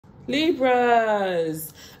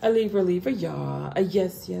Libras. A Libra, Libra, y'all. A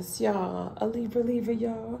yes, yes, y'all. A Libra, Libra,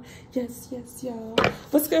 y'all. Yes, yes, y'all.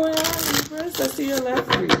 What's going on, Libras? Let's see your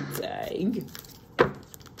left reading.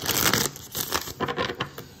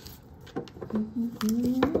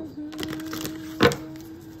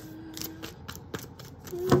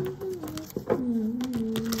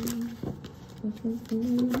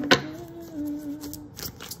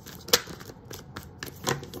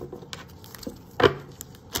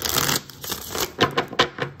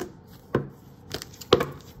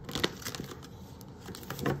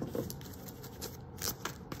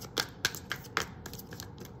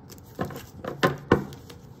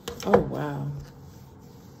 Oh, wow.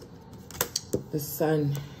 The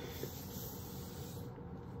sun.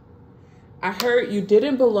 I heard you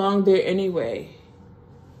didn't belong there anyway.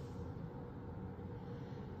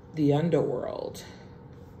 The Underworld.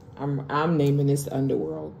 I'm naming this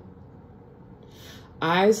Underworld.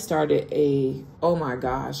 I started a, oh my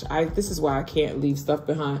gosh, this is why I can't leave stuff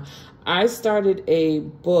behind. I started a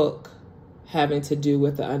book having to do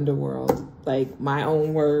with the Underworld. Like my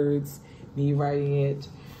own words, me writing it.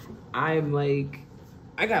 I'm like,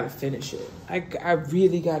 I gotta finish it. I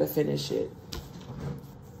really gotta finish it.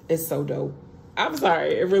 It's so dope. I'm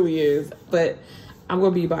sorry, it really is. But I'm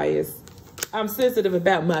gonna be biased. I'm sensitive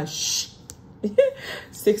about my shh.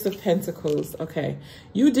 6 of Pentacles. Okay.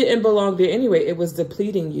 You didn't belong there anyway. It was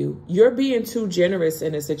depleting you. You're being too generous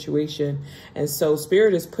in a situation. And so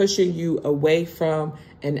Spirit is pushing you away from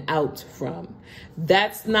and out from.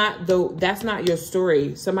 That's not your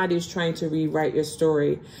story. Somebody's trying to rewrite your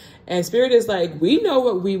story. And Spirit is like, we know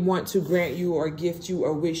what we want to grant you or gift you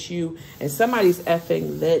or wish you. And somebody's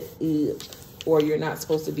effing lit up. Or you're not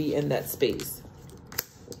supposed to be in that space.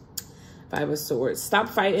 5 of Swords. Stop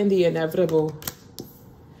fighting the inevitable.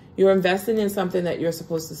 You're investing in something that you're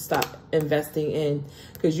supposed to stop investing in.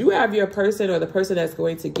 Because you have your person or the person that's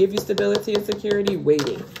going to give you stability and security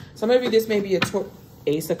waiting. Some of you, this may be a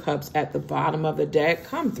Ace of Cups at the bottom of the deck.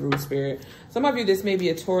 Come through, Spirit. Some of you, this may be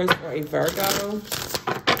a Taurus or a Virgo.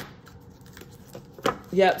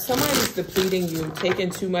 Yep, somebody's depleting you, taking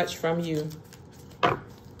too much from you.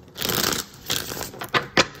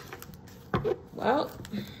 Well,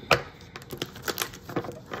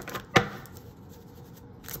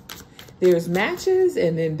 there's matches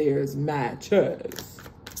and then there's matches.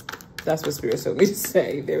 That's what Spirit told me to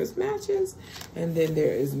say. There's matches and then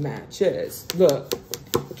there is matches. Look,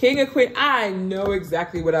 King and Queen, I know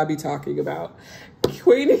exactly what I'll be talking about.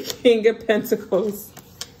 Queen and King of Pentacles.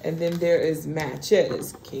 And then there is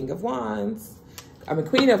matches. King of Wands.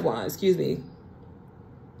 Queen of Wands, excuse me.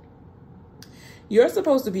 You're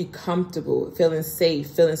supposed to be comfortable, feeling safe,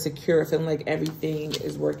 feeling secure, feeling like everything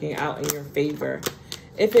is working out in your favor.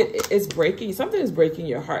 If it is breaking, something is breaking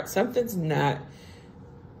your heart. Something's not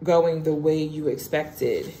going the way you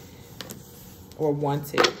expected or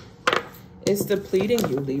wanted. It's depleting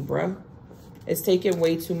you, Libra. It's taking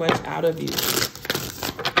way too much out of you.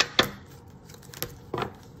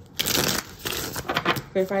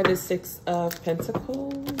 Clarify the 6 of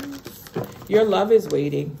Pentacles. Your love is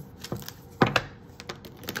waiting.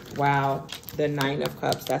 Wow, the 9 of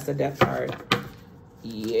Cups, that's a death card.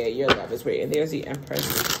 Yeah, your love is waiting. There's the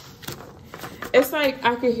Empress. It's like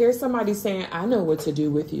I could hear somebody saying, I know what to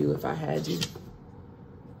do with you if I had you.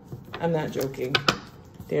 I'm not joking.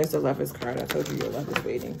 There's the Lover's card. I told you your love is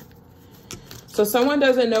waiting. So someone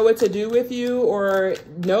doesn't know what to do with you or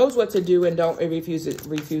knows what to do and refuse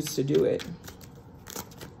to do it.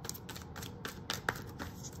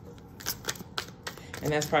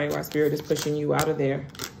 And that's probably why Spirit is pushing you out of there.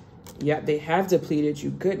 Yep, they have depleted you.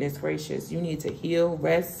 Goodness gracious. You need to heal,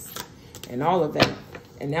 rest, and all of that.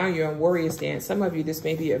 And now you're in warrior stance. Some of you, this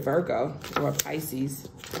may be a Virgo or a Pisces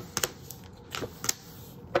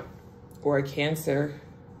or a Cancer.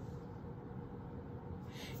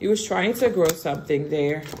 You was trying to grow something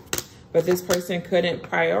there, but this person couldn't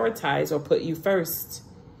prioritize or put you first.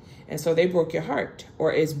 And so they broke your heart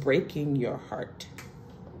or is breaking your heart.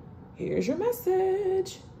 Here's your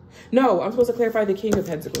message. No, I'm supposed to clarify the King of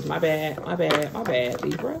Pentacles. My bad, my bad, my bad,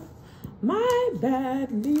 Libra. My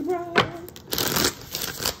bad, Libra.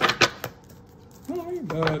 My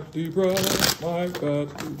bad, Libra. My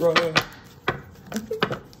bad, Libra.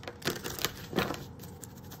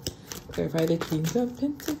 Clarify the King of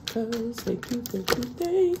Pentacles. Thank you, thank you,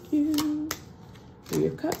 thank you. 3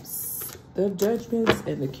 of Cups, the Judgments,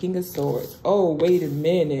 and the King of Swords. Oh, wait a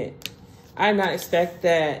minute. I did not expect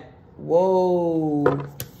that. Whoa.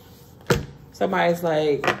 Somebody's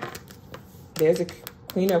like, there's a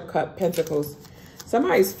Queen of Pentacles.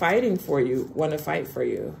 Somebody's fighting for you, want to fight for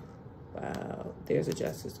you. Wow. There's a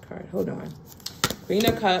Justice card. Hold on. Queen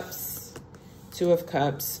of Cups, Two of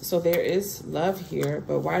Cups. So there is love here,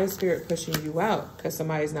 but why is Spirit pushing you out? Because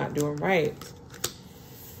somebody's not doing right.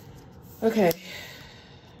 Okay.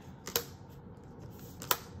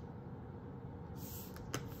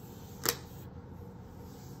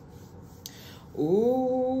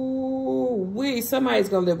 Ooh, somebody's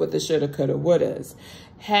gonna live with the shoulda, coulda, wouldas.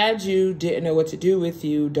 Had you, didn't know what to do with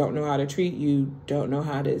you, don't know how to treat you, don't know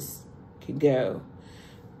how this could go.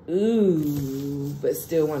 Ooh, but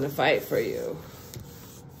still want to fight for you.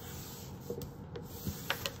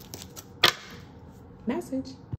 Message.